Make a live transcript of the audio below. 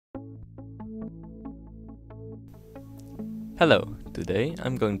Hello, today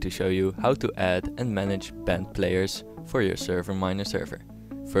I'm going to show you how to add and manage banned players for your ServerMiner server.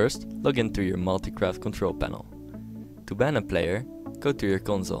 First, log into your Multicraft control panel. To ban a player, go to your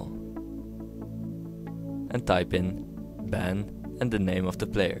console and type in ban and the name of the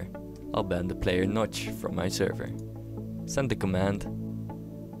player. I'll ban the player Notch from my server. Send the command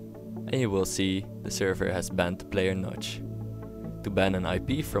and you will see the server has banned the player Notch. To ban an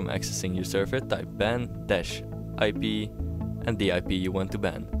IP from accessing your server, type ban-IP and the IP you want to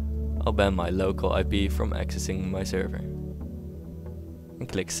ban. I'll ban my local IP from accessing my server. And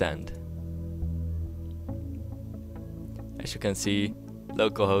click send. As you can see,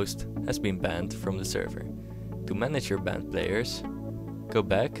 localhost has been banned from the server. To manage your banned players, go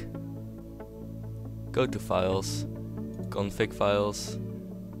back, go to files, config files,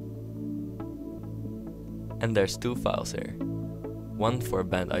 and there's two files here. One for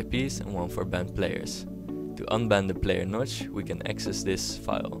banned IPs and one for banned players. To unban the player Notch, we can access this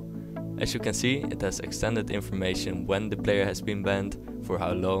file. As you can see, it has extended information when the player has been banned, for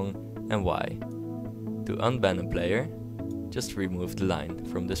how long and why. To unban a player, just remove the line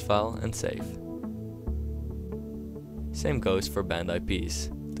from this file and save. Same goes for banned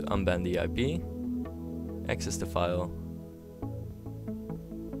IPs. To unban the IP, access the file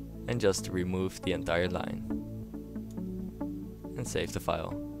and just remove the entire line and save the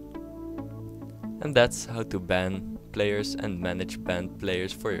file. And that's how to ban players and manage banned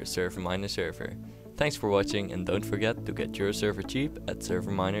players for your ServerMiner server. Thanks for watching, and don't forget to get your server cheap at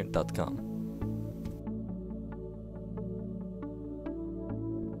serverminer.com.